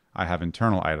list, I have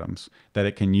internal items that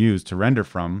it can use to render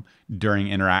from during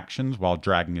interactions while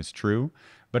dragging is true.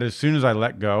 But as soon as I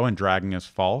let go and dragging is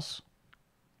false,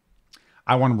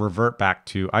 I want to revert back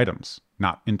to items,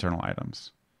 not internal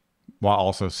items, while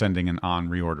also sending an on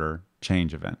reorder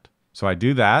change event. So I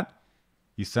do that.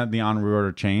 You send the on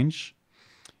reorder change.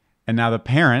 And now the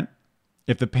parent,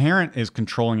 if the parent is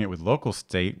controlling it with local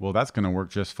state, well, that's going to work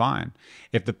just fine.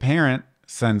 If the parent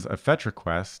sends a fetch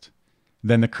request,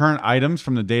 then the current items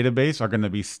from the database are going to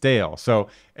be stale. So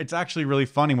it's actually really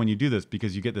funny when you do this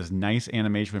because you get this nice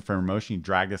animation with frame motion. You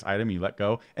drag this item, you let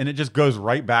go, and it just goes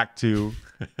right back to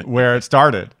where it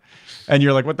started. And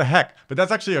you're like, what the heck? But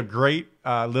that's actually a great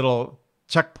little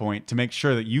checkpoint to make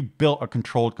sure that you built a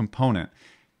controlled component.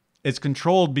 It's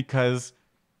controlled because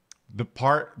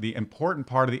the important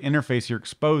part of the interface you're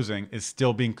exposing is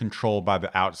still being controlled by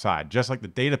the outside. Just like the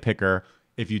data picker,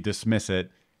 if you dismiss it,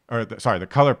 or the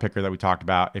color picker that we talked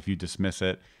about, if you dismiss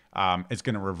it, it's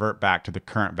going to revert back to the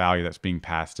current value that's being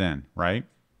passed in, right?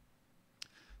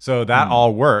 So that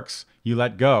all works. You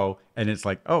let go, and it's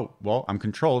like, oh, well, I'm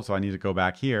controlled, so I need to go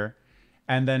back here.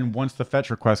 And then once the fetch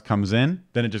request comes in,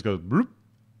 then it just goes bloop,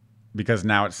 because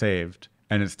now it's saved,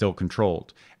 and it's still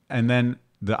controlled. And then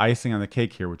the icing on the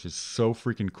cake here, which is so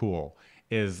freaking cool,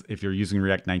 is if you're using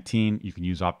React 19, you can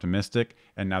use optimistic.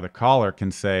 And now the caller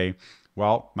can say,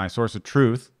 well, my source of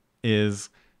truth is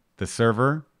the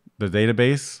server, the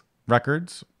database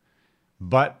records,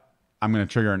 but I'm going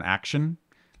to trigger an action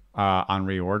on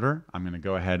reorder. I'm going to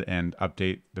go ahead and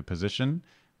update the position,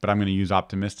 but I'm going to use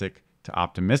optimistic to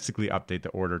optimistically update the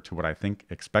order to what I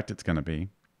expect it's going to be.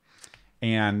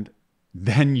 And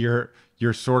then your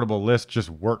sortable list just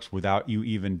works without you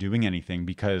even doing anything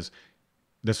because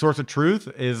the source of truth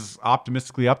is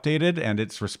optimistically updated and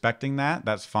it's respecting that.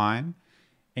 That's fine.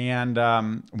 And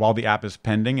while the app is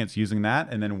pending, it's using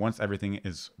that. And then once everything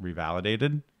is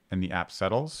revalidated and the app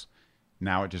settles,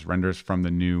 now it just renders from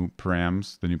the new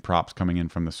params, the new props coming in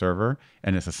from the server.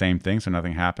 And it's the same thing, so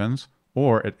nothing happens.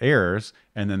 Or it errors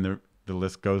and then the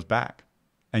list goes back.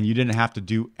 And you didn't have to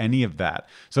do any of that.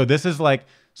 So this is like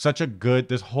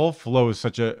this whole flow is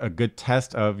such a good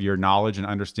test of your knowledge and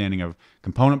understanding of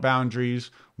component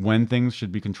boundaries, when things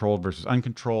should be controlled versus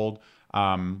uncontrolled,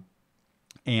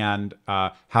 and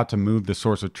how to move the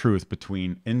source of truth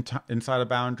between inside a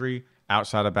boundary,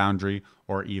 outside a boundary,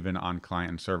 or even on client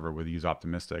and server with use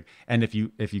optimistic. And if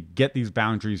you get these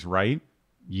boundaries right,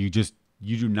 you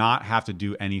do not have to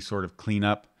do any sort of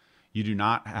cleanup. You do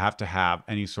not have to have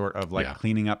any sort of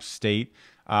cleaning up state.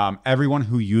 Everyone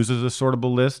who uses a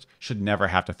sortable list should never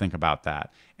have to think about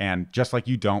that. And just like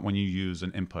you don't when you use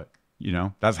an input,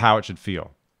 that's how it should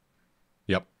feel.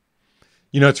 Yep.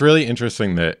 It's really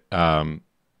interesting that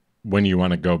when you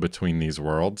want to go between these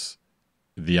worlds,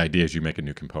 the idea is you make a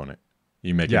new component.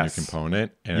 You make a new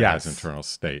component and it has internal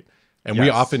state. And we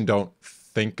often don't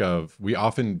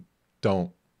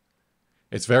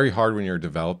it's very hard when you're a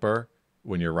developer,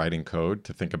 when you're writing code,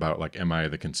 to think about like, am I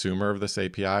the consumer of this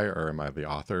API or am I the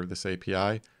author of this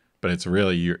API? But it's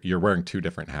really, you're wearing two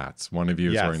different hats. One of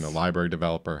you is wearing the library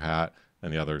developer hat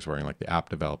and the other is wearing like the app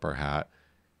developer hat.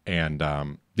 And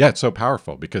it's so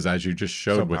powerful because as you just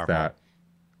showed with that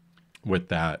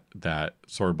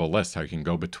sortable list, how you can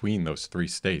go between those three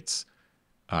states.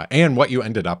 And what you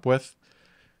ended up with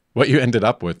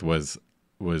was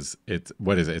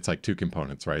it's like two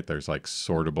components, right? There's like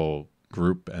sortable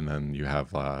group and then you have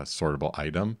sortable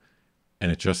item,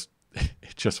 and it just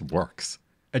works.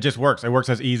 It just works. It works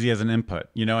as easy as an input,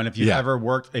 and if you've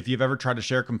ever tried to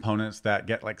share components that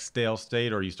get like stale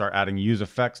state, or you start adding use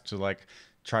effects to like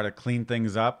try to clean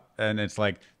things up, and it's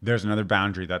like there's another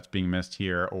boundary that's being missed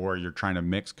here, or you're trying to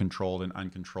mix controlled and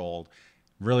uncontrolled.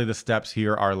 Really, the steps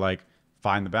here are like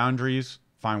find the boundaries,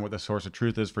 find what the source of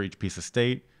truth is for each piece of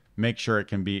state, make sure it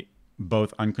can be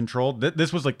both uncontrolled.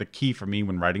 This was like the key for me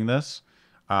when writing this,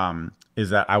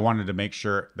 is that I wanted to make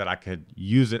sure that I could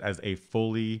use it as a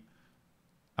fully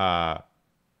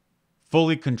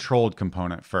controlled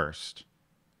component first,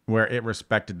 where it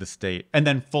respected the state, and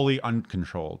then fully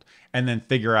uncontrolled, and then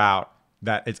figure out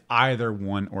that it's either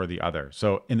one or the other.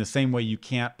 So in the same way you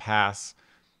can't pass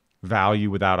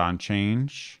value without on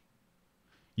change,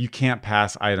 you can't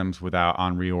pass items without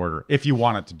on reorder if you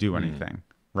want it to do anything,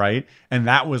 right? And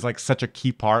that was like such a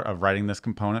key part of writing this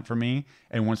component for me.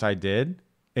 And once I did,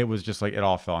 it was just like it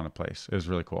all fell into place. It was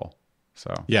really cool.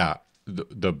 So yeah,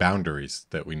 the boundaries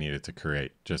that we needed to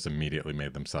create just immediately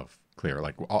made themselves clear,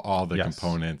 like all the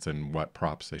components and what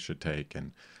props they should take.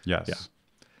 And I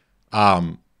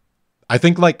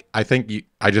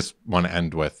just want to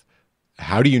end with,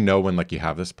 how do you know when like you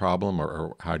have this problem,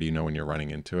 or how do you know when you're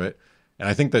running into it? And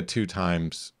I think that two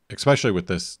times, especially with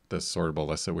this sortable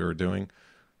list that we were doing,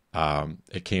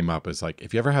 it came up as like,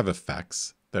 if you ever have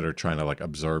effects that are trying to like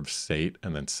observe state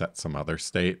and then set some other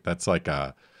state, that's like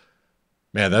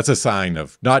that's a sign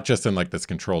of, not just in like this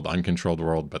controlled, uncontrolled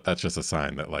world, but that's just a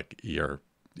sign that like you're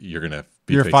gonna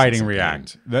be fighting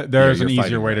React. There's an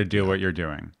easier way to do what you're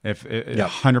doing. If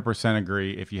 100%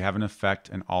 agree, if you have an effect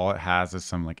and all it has is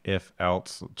some like if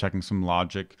else, checking some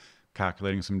logic,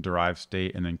 calculating some derived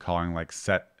state, and then calling like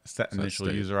set initial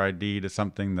user ID to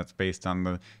something that's based on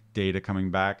the data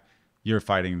coming back, you're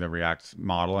fighting the React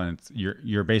model, and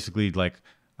you're basically like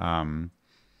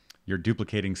you're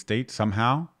duplicating state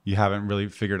somehow. You haven't really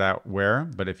figured out where,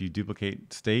 but if you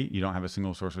duplicate state, you don't have a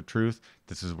single source of truth.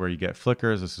 This is where you get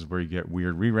flickers. This is where you get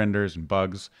weird re-renders and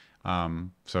bugs.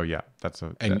 So yeah, that's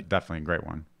definitely a great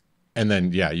one. And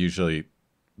then usually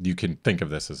you can think of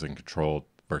this as in controlled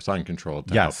versus uncontrolled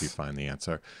to help you find the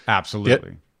answer.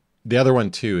 Absolutely. The other one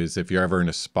too is if you're ever in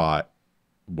a spot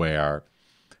where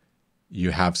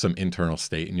you have some internal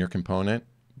state in your component,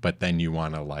 but then you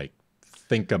want to like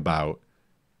think about,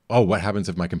 oh, what happens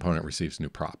if my component receives new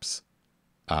props?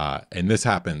 And this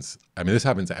happens. I mean, this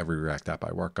happens to every React app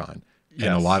I work on. Yes.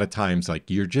 And a lot of times, like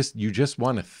you just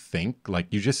want to think, like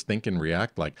you just think in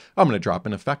React, like, oh, I'm going to drop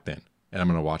an effect in and I'm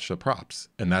going to watch the props.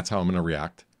 And that's how I'm going to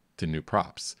react to new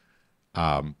props.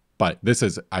 But this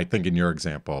is, I think in your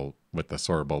example with the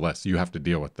sortable list, you have to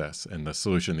deal with this. And the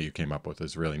solution that you came up with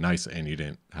is really nice, and you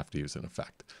didn't have to use an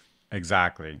effect.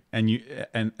 Exactly.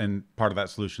 And part of that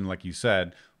solution, like you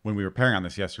said, when we were pairing on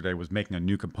this yesterday, was making a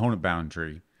new component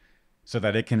boundary so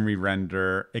that it can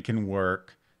re-render, it can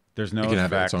work. There's no effect. It can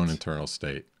have its own internal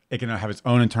state. It can have its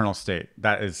own internal state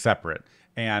that is separate.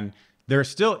 And there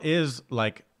still is,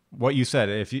 like what you said,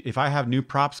 if I have new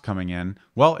props coming in,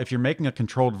 well, if you're making a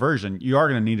controlled version, you are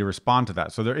going to need to respond to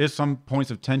that. So there is some points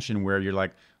of tension where you're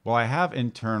like, well, I have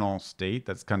internal state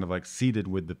that's kind of like seeded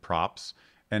with the props,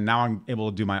 and now I'm able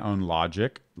to do my own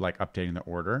logic, like updating the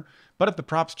order. But if the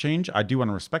props change, I do want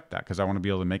to respect that because I want to be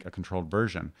able to make a controlled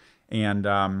version. And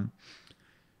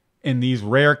in these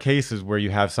rare cases where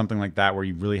you have something like that, where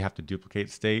you really have to duplicate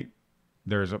state,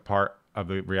 there's a part of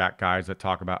the React guides that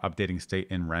talk about updating state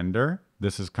in render.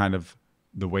 This is kind of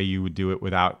the way you would do it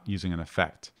without using an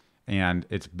effect. And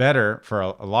it's better for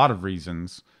a lot of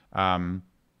reasons.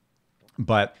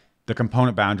 But the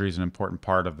component boundary is an important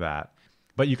part of that.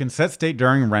 But you can set state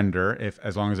during render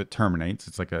as long as it terminates.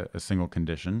 It's like a single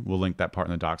condition. We'll link that part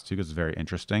in the docs too because it's very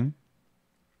interesting.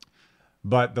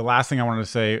 But the last thing I wanted to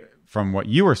say from what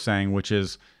you were saying, which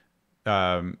is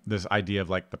this idea of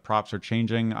like the props are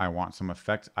changing. I want some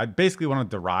effect. I basically want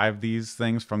to derive these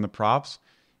things from the props.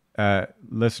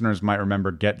 Listeners might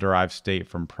remember get derived state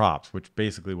from props, which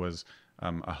basically was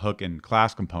a hook in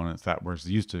class components that was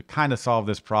used to kind of solve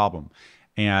this problem.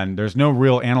 And there's no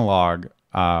real analog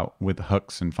with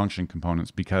hooks and function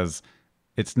components because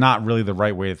it's not really the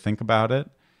right way to think about it.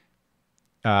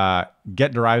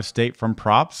 Get derived state from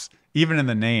props, even in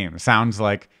the name, sounds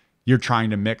like you're trying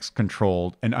to mix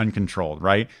controlled and uncontrolled,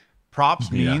 right?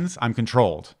 Props means I'm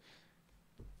controlled.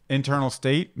 Internal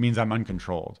state means I'm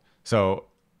uncontrolled. So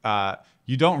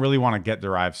you don't really want to get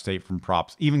derived state from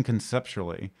props, even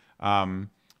conceptually.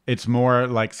 It's more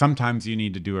like sometimes you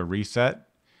need to do a reset.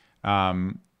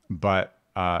 But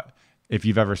if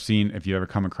you've ever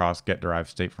come across get derived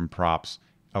state from props,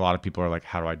 a lot of people are like,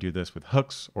 how do I do this with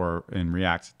hooks or in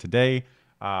React today?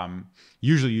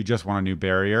 Usually you just want a new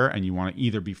barrier and you want to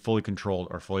either be fully controlled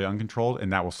or fully uncontrolled,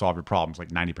 and that will solve your problems like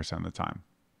 90% of the time.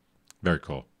 Very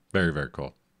cool. Very, very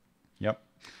cool. Yep.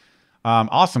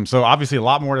 Awesome. So obviously a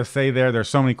lot more to say there. There's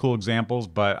so many cool examples,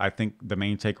 but I think the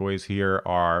main takeaways here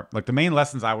are like the main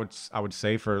lessons I would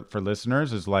say for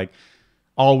listeners is like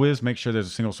always make sure there's a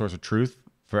single source of truth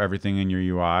for everything in your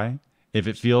UI. If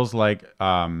it feels like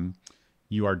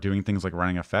you are doing things like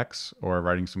running effects or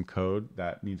writing some code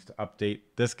that needs to update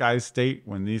this guy's state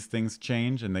when these things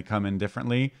change and they come in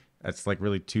differently, that's like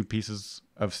really two pieces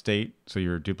of state. So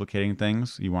you're duplicating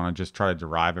things. You want to just try to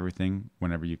derive everything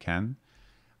whenever you can.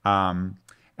 And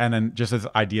then just this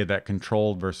idea that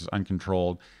controlled versus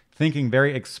uncontrolled, thinking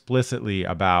very explicitly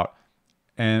about,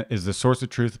 and is the source of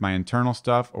truth my internal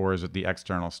stuff or is it the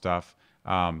external stuff,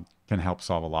 can help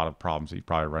solve a lot of problems that you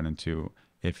probably run into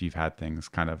if you've had things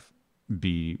kind of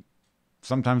be,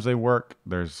 sometimes they work,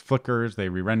 there's flickers, they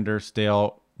re-render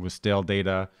stale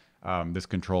data. This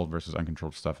controlled versus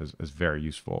uncontrolled stuff is very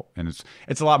useful, and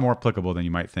it's a lot more applicable than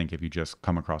you might think if you just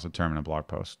come across a term in a blog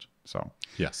post. So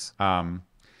yes.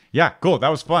 Yeah, cool. That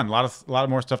was fun. A lot of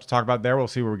more stuff to talk about there. We'll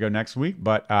see where we go next week.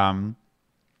 But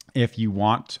if you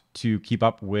want to keep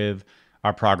up with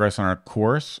our progress on our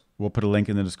course, we'll put a link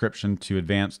in the description to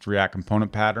Advanced React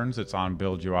Component Patterns. It's on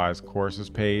Build UI's courses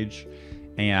page,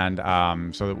 and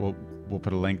so that we'll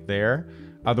put a link there.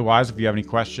 Otherwise, if you have any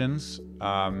questions,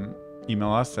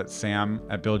 email us at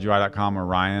sam@buildui.com or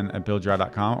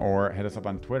ryan@buildui.com, or hit us up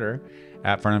on Twitter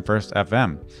at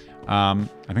frontendfirstfm.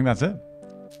 I think that's it.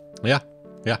 Yeah.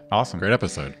 Awesome. Great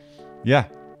episode. Yeah.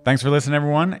 Thanks for listening,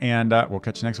 everyone, and we'll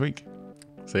catch you next week.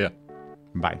 See ya.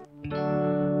 Bye.